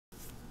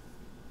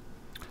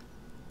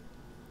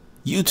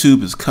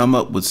YouTube has come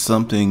up with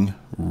something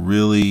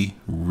really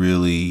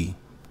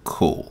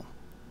cool.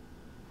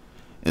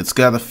 It's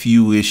got a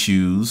few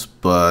issues,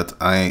 but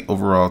I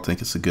overall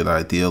think it's a good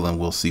idea, and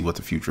we'll see what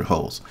the future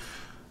holds.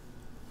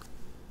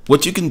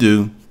 What you can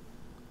do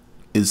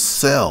is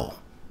sell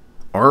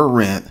or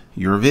rent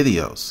your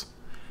videos.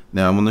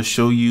 Now I'm going to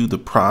show you the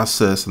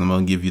process, and I'm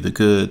going to give you the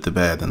good, the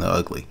bad, and the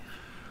ugly.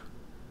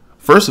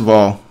 First of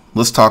all,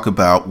 let's talk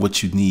about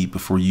what you need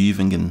before you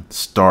even can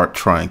start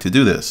trying to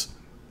do this.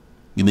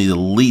 You need at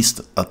least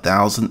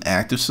 1,000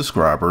 active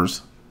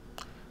subscribers.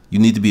 You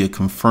need to be a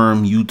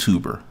confirmed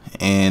YouTuber.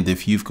 And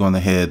if you've gone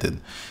ahead and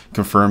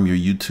confirmed your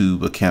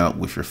YouTube account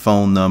with your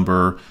phone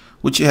number,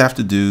 which you have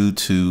to do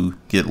to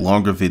get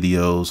longer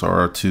videos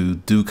or to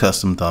do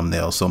custom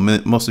thumbnails. So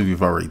most of you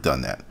have already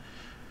done that.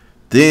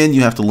 Then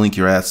you have to link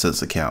your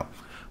AdSense account.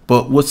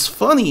 But what's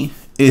funny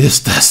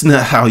is that's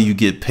not how you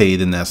get paid,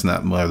 and that's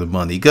not where the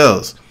money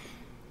goes.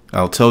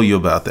 I'll tell you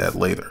about that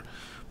later.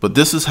 But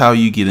this is how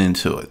you get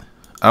into it.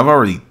 I've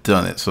already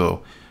done it,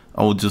 so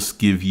I will just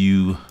give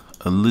you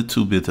a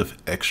little bit of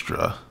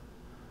extra.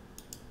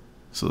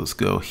 So let's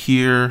go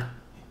here.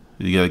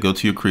 You got to go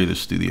to your Creator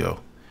Studio.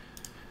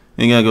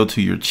 And you got to go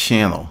to your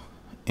channel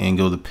and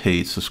go to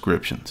paid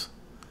subscriptions.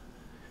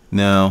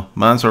 Now,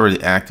 mine's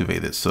already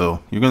activated,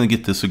 so you're going to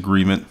get this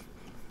agreement,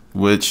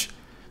 which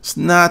it's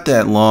not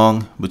that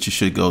long, but you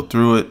should go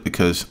through it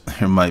because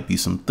there might be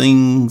some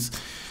things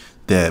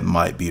that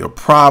might be a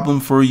problem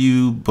for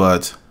you,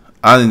 but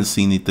I didn't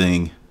see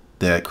anything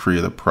that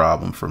created a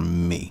problem for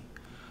me.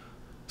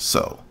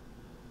 So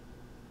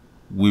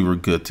we were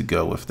good to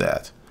go with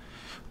that.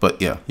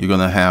 But yeah, you're going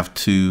to have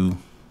to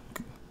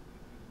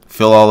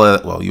fill all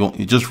that. Well,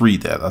 you just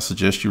read that. I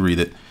suggest you read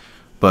it.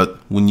 But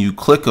when you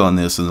click on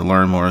this and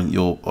learn more, a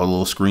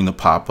little screen will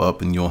pop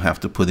up, and you'll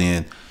have to put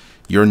in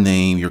your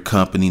name, your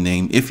company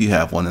name, if you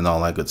have one, and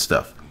all that good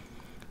stuff.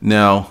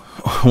 Now,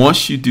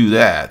 once you do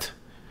that,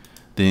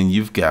 then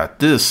you've got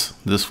this.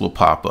 This will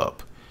pop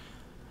up.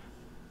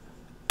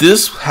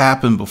 This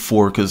happened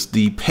before because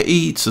the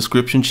paid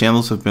subscription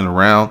channels have been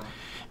around.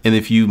 And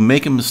if you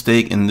make a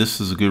mistake, and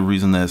this is a good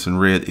reason that it's in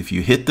red, if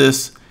you hit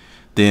this,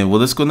 then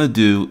what it's going to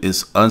do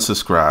is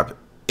unsubscribe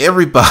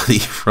everybody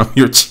from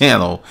your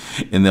channel,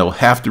 and they'll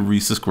have to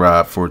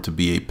resubscribe for it to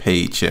be a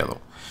paid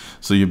channel.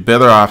 So your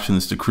better option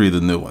is to create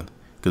a new one,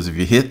 because if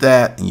you hit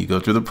that and you go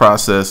through the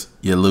process,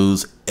 you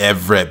lose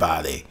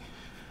everybody.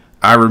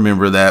 I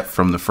remember that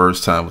from the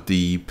first time with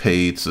the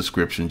paid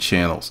subscription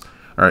channels.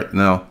 All right,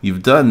 now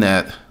you've done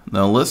that.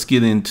 Now let's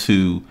get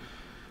into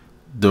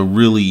the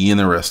really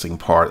interesting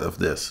part of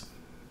this.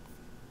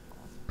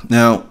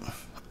 Now,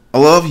 I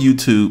love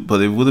YouTube,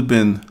 but it would have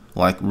been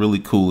like really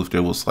cool if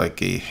there was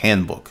like a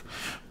handbook,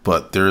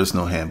 but there is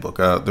no handbook.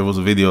 There was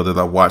a video that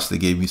I watched that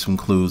gave me some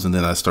clues, and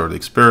then I started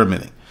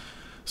experimenting.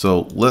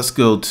 So let's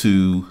go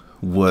to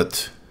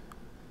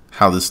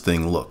how this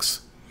thing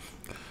looks.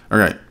 All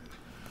right.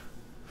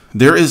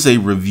 There is a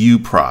review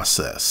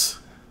process,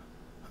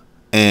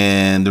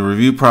 and the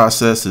review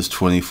process is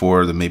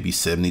 24 to maybe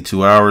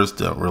 72 hours.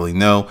 Don't really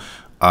know.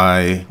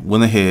 I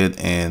went ahead,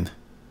 and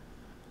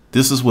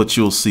this is what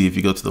you'll see if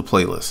you go to the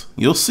playlist.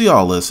 You'll see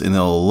all this, and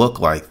it'll look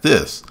like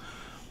this.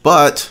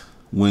 But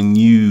when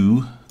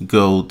you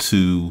go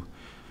to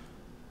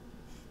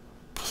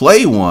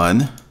play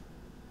one,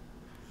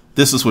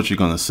 this is what you're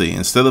going to see.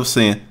 Instead of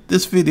saying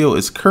this video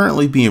is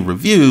currently being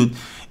reviewed,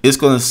 it's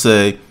going to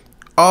say,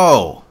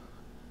 oh,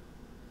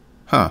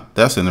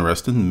 that's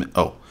interesting.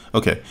 Oh,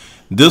 okay.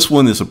 This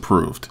one is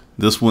approved.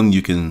 This one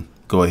you can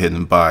go ahead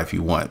and buy if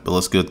you want, but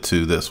let's get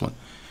to this one.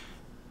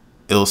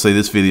 It'll say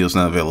this video is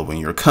not available in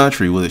your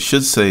country. Well, it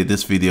should say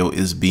this video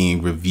is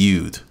being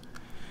reviewed.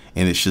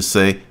 And it should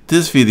say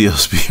this video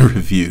is being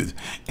reviewed.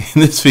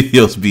 And this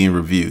video is being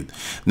reviewed.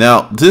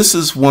 Now, this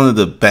is one of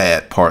the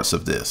bad parts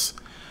of this.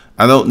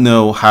 I don't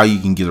know how you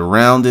can get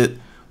around it,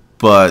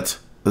 but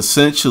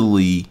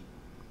essentially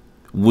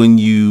when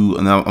you,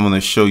 and I'm going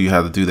to show you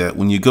how to do that.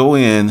 When you go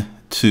in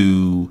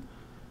to,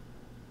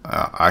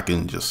 I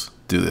can just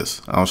do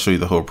this. I'll show you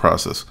the whole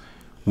process.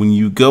 When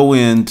you go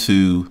in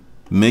to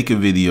make a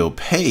video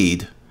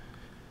paid,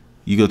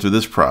 you go through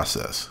this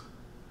process.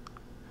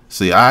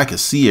 See, I can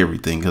see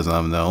everything because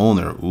I'm the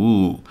owner.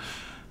 Ooh,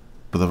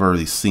 but I've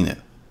already seen it.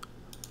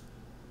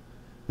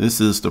 This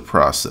is the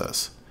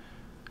process.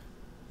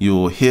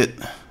 You'll hit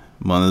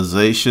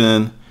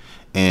monetization,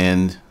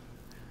 and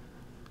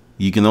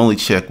you can only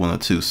check one or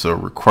two. So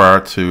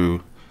required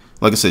to,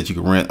 like I said, you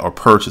can rent or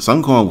purchase.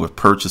 I'm going with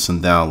purchase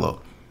and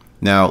download.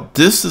 Now,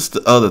 this is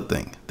the other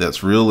thing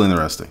that's real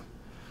interesting.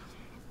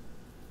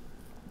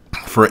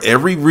 For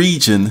every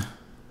region,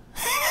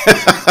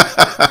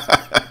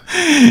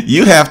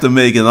 you have to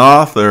make an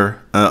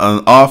offer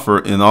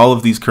in all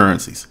of these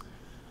currencies.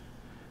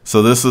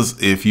 So this is,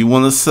 if you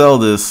want to sell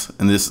this,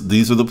 and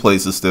these are the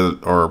places that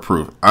are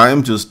approved.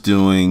 I'm just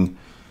doing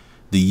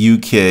the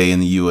UK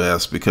and the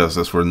US because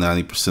that's where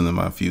 90% of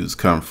my views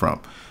come from.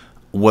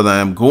 What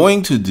I'm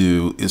going to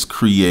do is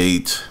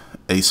create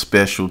a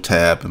special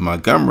tab in my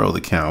Gumroad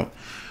account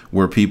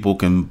where people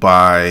can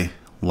buy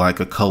like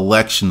a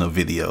collection of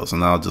videos,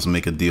 and I'll just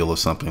make a deal or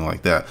something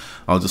like that.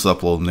 I'll just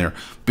upload them there,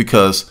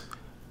 because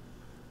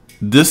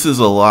this is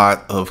a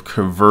lot of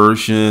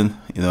conversion.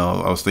 You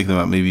know, I was thinking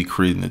about maybe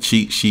creating a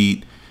cheat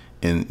sheet,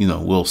 and you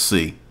know, we'll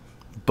see.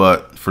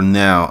 But for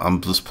now, I'm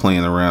just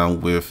playing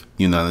around with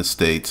United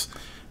States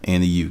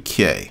and the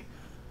UK.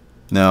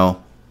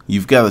 Now,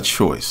 you've got a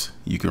choice.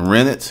 You can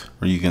rent it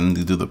or you can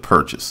do the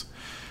purchase.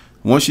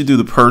 Once you do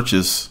the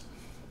purchase,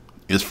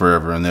 it's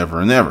forever and ever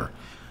and ever.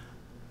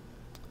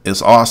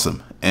 It's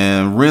awesome.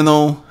 And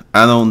rental,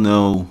 I don't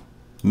know,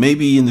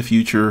 maybe in the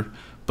future,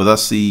 but I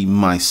see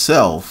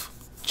myself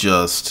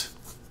just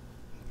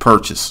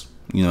purchase.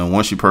 You know,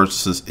 once you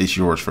purchase this, it's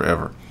yours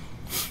forever.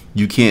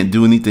 You can't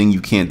do anything.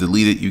 You can't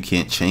delete it. You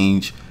can't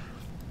change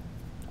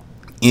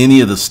any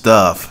of the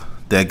stuff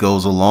that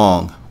goes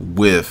along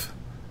with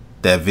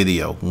that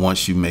video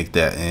once you make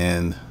that.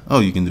 And oh,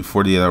 you can do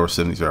 48 hours,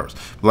 72 hours.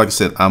 But like I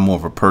said, I'm more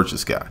of a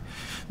purchase guy.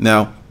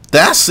 Now,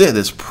 that's it.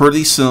 It's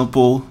pretty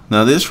simple.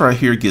 Now, this right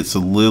here gets a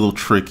little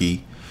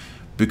tricky,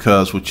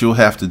 because what you'll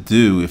have to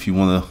do if you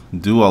want to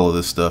do all of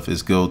this stuff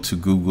is go to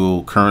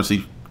Google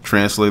Currency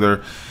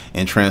Translator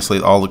and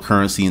translate all the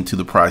currency into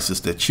the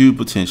prices that you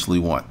potentially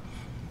want.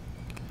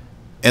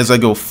 As I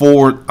go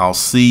forward, I'll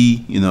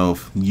see, you know,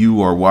 if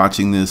you are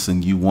watching this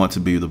and you want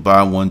to be able to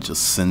buy one,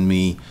 just send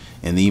me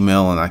an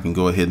email and I can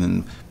go ahead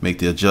and make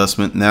the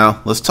adjustment.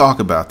 Now, let's talk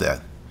about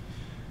that.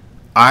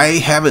 I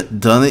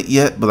haven't done it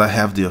yet, but I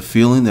have the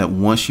feeling that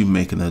once you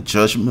make an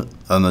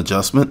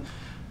adjustment,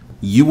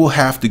 you will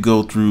have to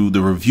go through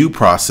the review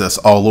process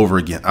all over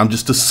again. I'm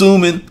just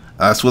assuming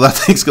that's what I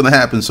think is going to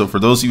happen. So for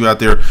those of you out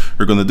there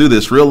who are going to do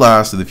this,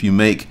 realize that if you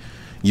make,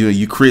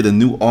 you create a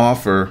new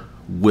offer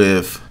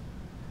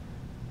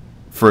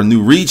for a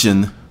new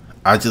region,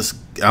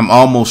 I'm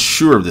almost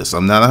sure of this.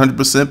 I'm not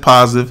 100%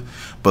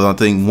 positive, but I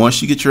think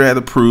once you get your ad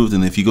approved,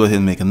 and if you go ahead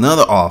and make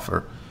another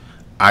offer,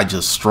 I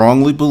just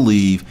strongly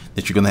believe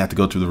that you're going to have to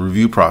go through the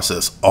review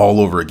process all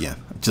over again.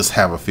 Just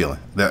have a feeling.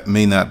 That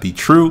may not be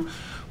true,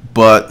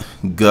 but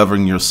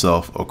govern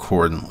yourself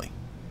accordingly.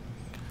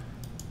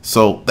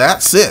 So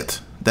that's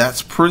it.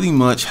 That's pretty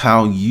much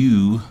how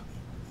you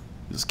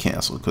just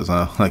cancel, because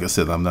like I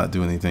said, I'm not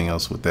doing anything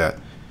else with that.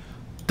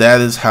 That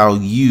is how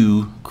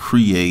you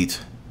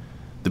create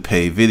the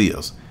paid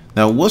videos.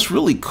 Now, what's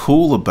really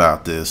cool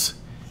about this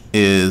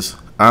is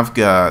I've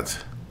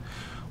got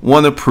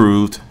one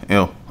approved.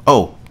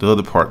 Oh, the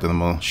other part that I'm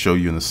going to show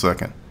you in a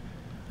second.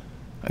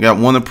 I got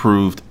one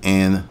approved,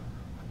 and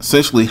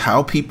essentially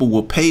how people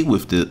will pay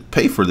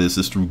for this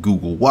is through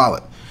Google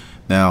Wallet.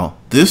 Now,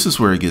 this is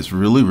where it gets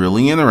really,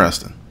 really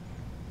interesting.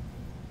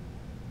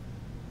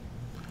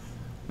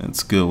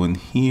 Let's go in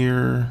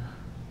here.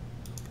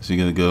 So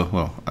you're going to go,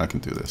 well, I can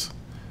do this.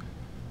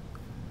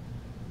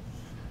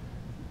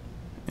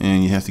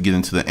 And you have to get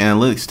into the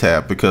analytics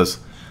tab, because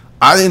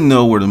I didn't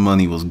know where the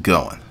money was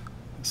going.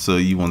 So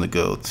you want to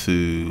go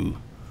to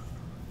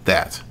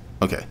that.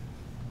 Okay.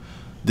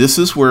 This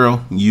is where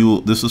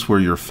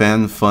your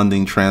fan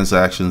funding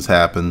transactions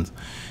happen,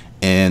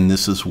 and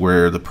this is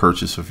where the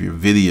purchase of your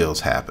videos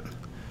happen.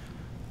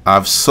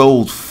 I've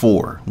sold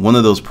 4. One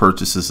of those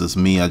purchases is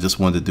me. I just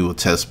wanted to do a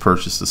test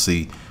purchase to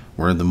see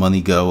where the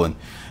money go, and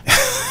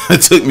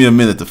it took me a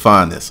minute to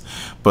find this.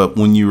 But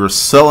when you are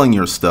selling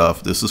your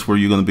stuff, this is where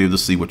you're going to be able to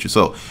see what you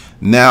sold.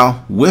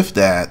 Now, with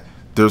that,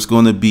 there's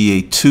going to be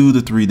a 2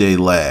 to 3 day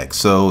lag.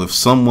 So if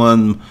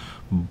someone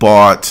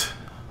bought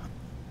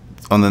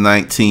on the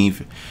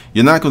 19th,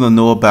 you're not going to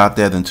know about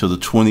that until the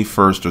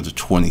 21st or the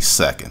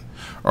 22nd.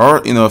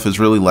 Or, you know, if it's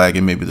really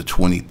lagging, maybe the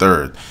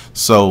 23rd.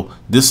 So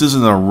this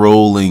isn't a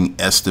rolling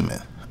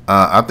estimate.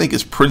 I think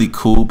it's pretty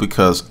cool,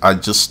 because I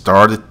just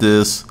started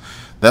this.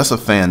 That's a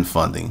fan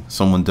funding.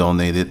 Someone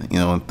donated, you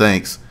know, and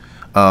thanks.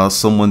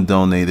 Someone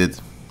donated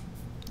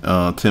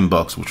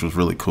 $10, which was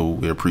really cool.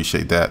 We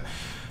appreciate that.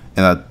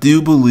 And I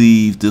do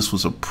believe this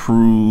was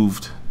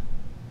approved.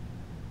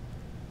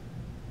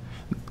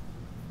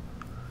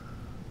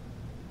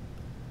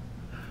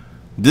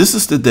 This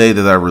is the day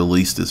that I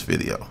released this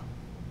video.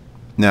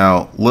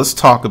 Now, let's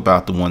talk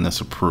about the one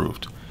that's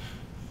approved.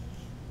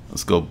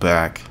 Let's go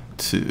back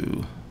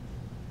to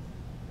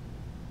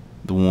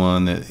the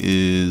one that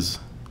is,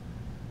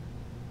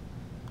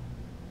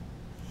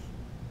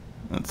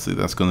 let's see,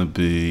 that's going to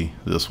be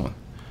this one.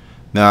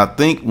 Now, I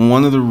think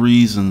one of the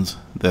reasons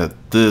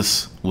that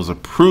this was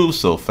approved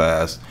so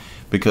fast,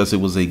 because it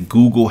was a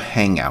Google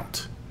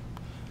Hangout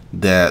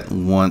that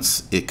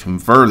once it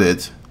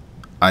converted,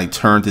 I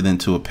turned it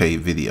into a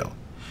paid video,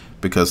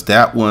 because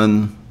that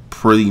one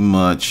pretty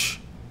much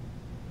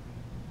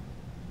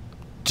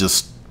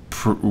just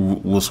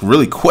was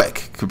really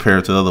quick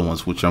compared to the other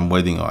ones, which I'm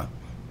waiting on.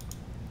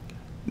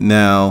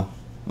 Now,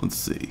 let's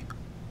see,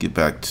 get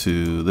back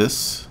to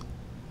this.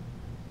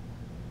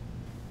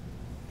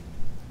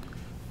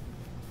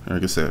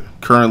 Like I said,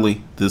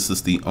 currently this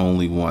is the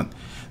only one.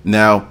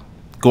 Now,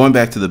 going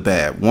back to the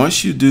bad,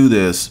 once you do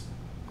this,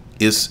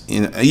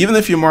 even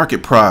if you mark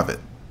it private,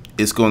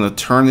 it's going to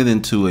turn it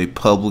into a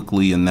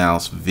publicly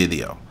announced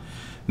video.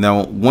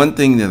 Now, one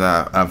thing that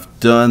I've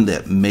done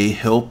that may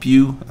help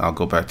you, I'll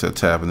go back to the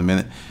tab in a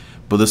minute,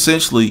 but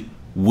essentially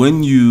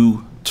when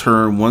you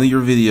turn one of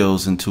your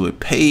videos into a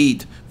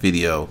paid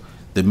video,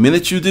 the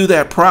minute you do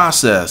that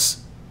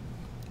process,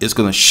 it's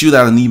going to shoot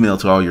out an email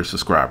to all your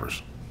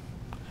subscribers.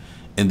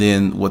 And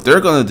then what they're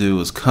going to do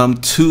is come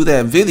to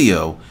that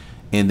video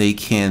and they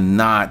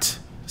cannot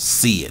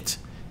see it.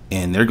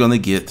 And they're going to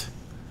get,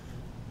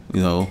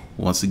 you know,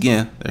 once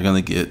again, they're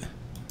going to get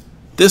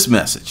this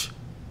message.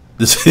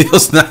 This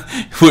video's not,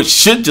 which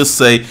should just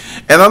say,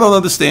 and I don't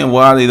understand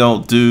why they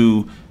don't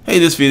do, hey,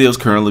 this video is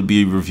currently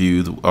being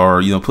reviewed,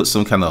 or, you know, put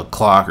some kind of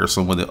clock or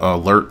some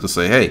alert to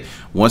say, hey,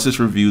 once it's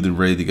reviewed and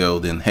ready to go,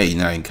 then hey,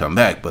 now you can come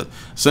back. But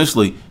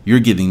essentially, you're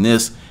getting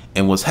this,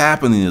 and what's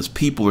happening is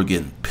people are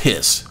getting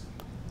pissed.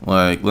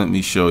 Like, let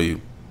me show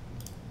you.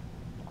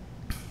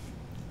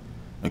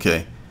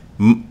 Okay,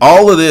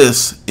 all of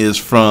this is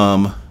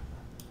from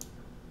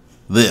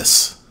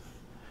this,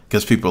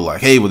 because people are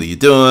like, hey, what are you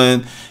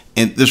doing?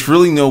 And there's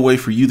really no way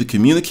for you to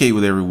communicate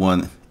with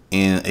everyone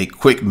in a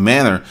quick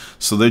manner,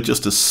 so they're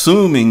just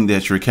assuming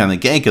that you're kind of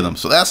ganking them.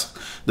 So that's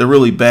the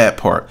really bad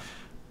part.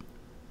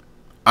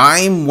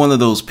 I'm one of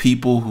those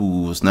people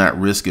who is not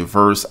risk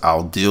averse.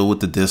 I'll deal with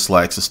the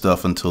dislikes and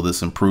stuff until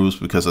this improves,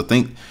 because I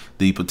think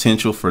the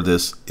potential for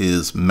this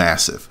is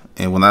massive.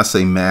 And when I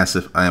say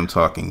massive, I am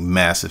talking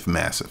massive,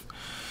 massive.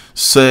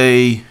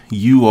 Say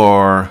you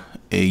are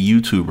a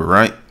YouTuber,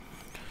 right?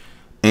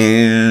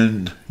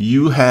 And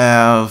you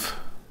have,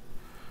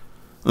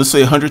 let's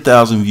say,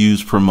 100,000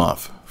 views per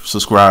month,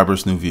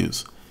 subscribers, new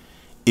views.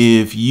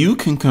 If you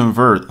can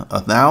convert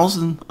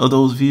 1,000 of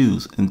those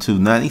views into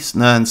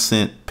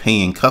 99-cent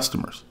paying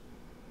customers,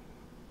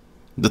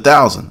 the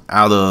 1,000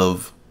 out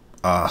of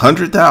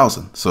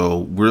 100,000, so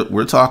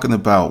we're talking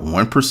about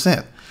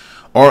 1%,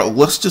 or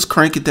let's just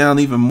crank it down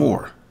even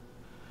more.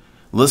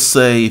 Let's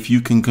say if you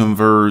can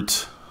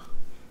convert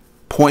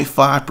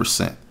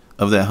 0.5%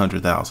 of that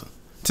 100,000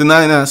 to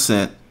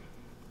 99-cent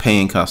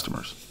paying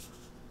customers,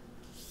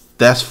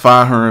 that's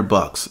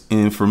 $500.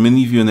 And for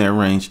many of you in that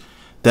range,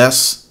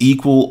 that's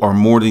equal or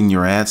more than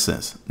your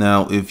AdSense.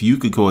 Now, if you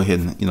could go ahead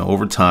and, you know,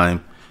 over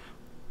time,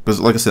 because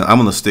like I said, I'm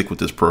going to stick with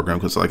this program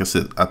because, like I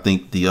said, I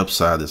think the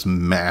upside is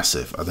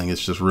massive. I think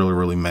it's just really,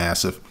 really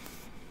massive.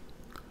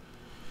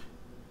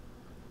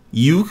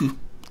 You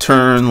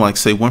turn, like,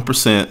 say,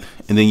 1%,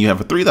 and then you have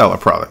a $3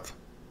 product.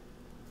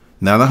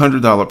 Not a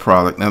 $100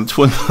 product, not a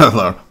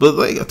 $20, but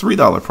like a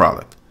 $3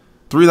 product.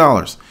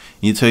 $3.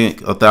 You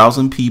take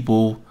 1,000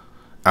 people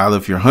out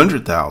of your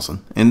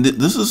 100,000, and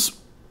this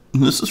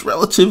is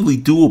relatively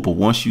doable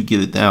once you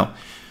get it down.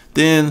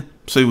 Then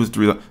say with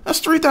 $3,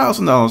 that's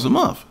 $3,000 a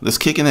month. That's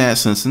kicking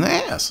AdSense in the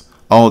ass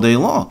all day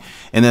long.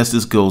 And as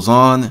this goes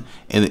on,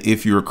 and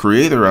if you're a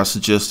creator, I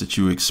suggest that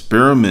you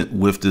experiment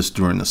with this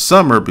during the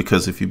summer,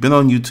 because if you've been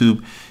on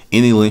YouTube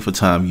any length of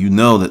time, you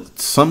know that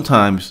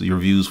sometimes your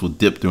views will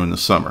dip during the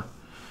summer.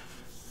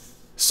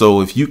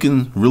 So if you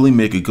can really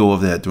make a go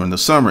of that during the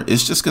summer,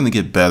 it's just going to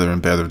get better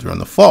and better during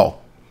the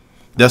fall.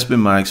 That's been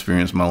my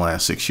experience my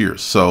last 6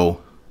 years.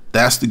 So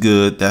that's the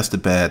good, that's the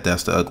bad,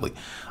 that's the ugly.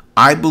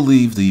 I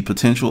believe the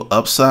potential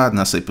upside, and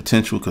I say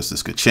potential because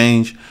this could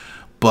change,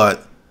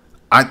 but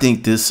I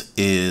think this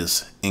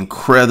is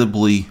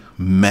incredibly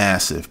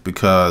massive,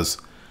 because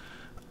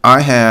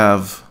I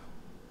have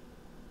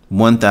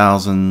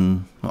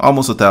 1,000,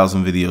 almost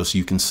 1,000 videos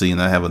you can see,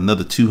 and I have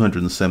another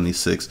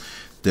 276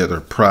 that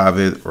are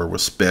private or were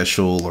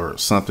special or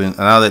something. And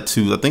out of that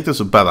too, I think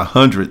there's about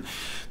 100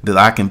 that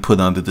I can put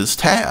under this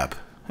tab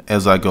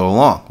as I go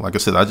along. Like I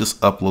said, I just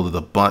uploaded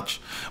a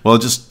bunch. Well, I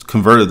just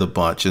converted a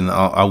bunch, and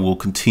I will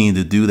continue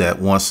to do that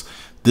once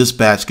this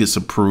batch gets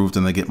approved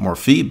and I get more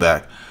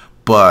feedback.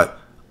 But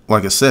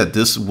like I said,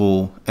 this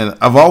will, and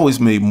I've always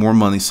made more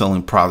money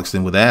selling products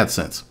than with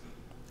AdSense.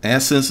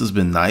 AdSense has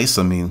been nice.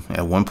 I mean,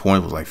 at one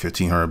point it was like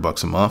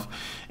 $1,500 a month,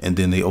 and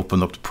then they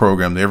opened up the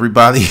program to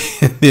everybody,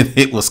 and then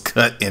it was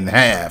cut in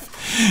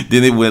half.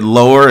 Then it went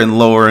lower and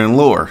lower and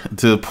lower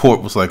until the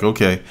point was like,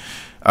 okay.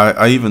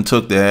 I even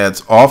took the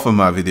ads off of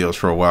my videos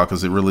for a while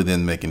because it really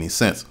didn't make any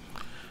sense.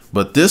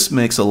 But this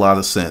makes a lot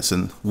of sense.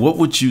 And what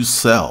would you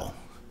sell?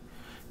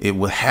 It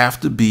would have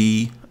to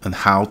be an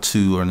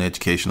how-to or an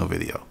educational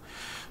video.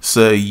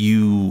 Say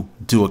you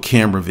do a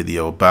camera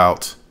video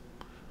about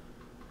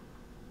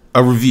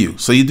a review.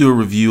 So you do a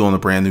review on a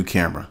brand new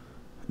camera.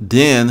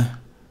 Then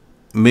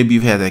maybe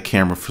you've had that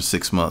camera for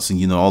 6 months and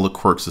you know all the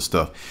quirks and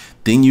stuff.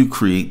 Then you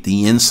create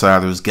the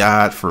insider's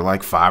guide for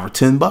like $5 or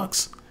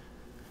 $10.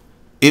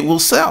 It will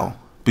sell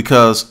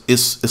because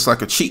it's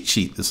like a cheat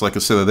sheet. It's like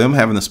instead of them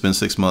having to spend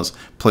 6 months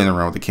playing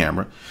around with the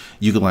camera,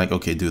 you can like,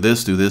 okay, do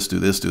this, do this, do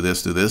this, do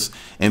this, do this.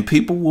 And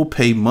people will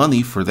pay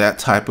money for that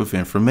type of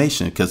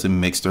information because it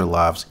makes their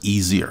lives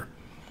easier.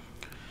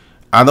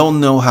 I don't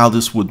know how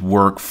this would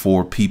work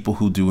for people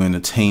who do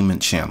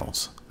entertainment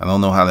channels. I don't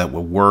know how that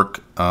would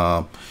work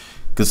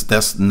because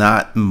that's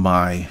not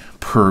my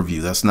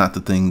purview. That's not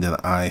the thing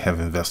that I have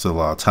invested a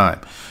lot of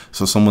time.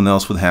 So someone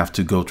else would have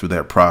to go through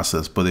that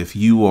process. But if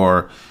you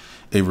are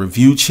a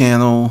review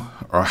channel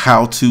or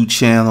how-to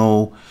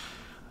channel,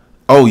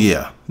 Oh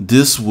yeah,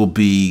 this will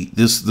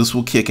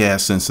kick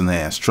ass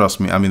Cincinnati.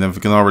 Trust me. I mean, I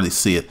can already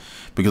see it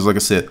because, like I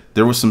said,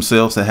 there were some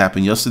sales that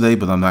happened yesterday,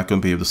 but I'm not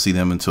going to be able to see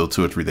them until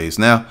 2 or 3 days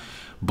now.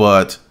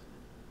 But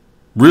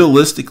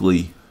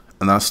realistically,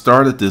 and I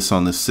started this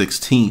on the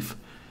 16th,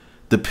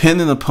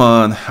 depending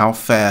upon how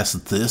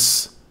fast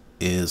this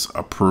is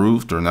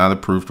approved or not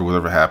approved or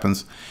whatever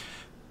happens,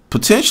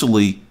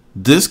 potentially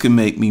this can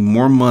make me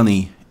more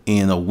money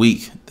in a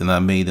week than I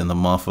made in the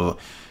month of,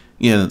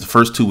 the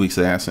first 2 weeks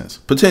of AdSense.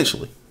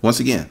 Potentially. Once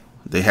again,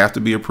 they have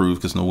to be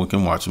approved because no one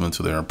can watch them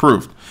until they're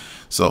approved.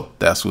 So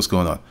that's what's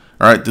going on.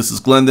 All right, this is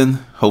Glendon.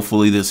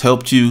 Hopefully this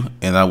helped you,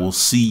 and I will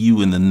see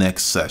you in the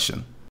next session.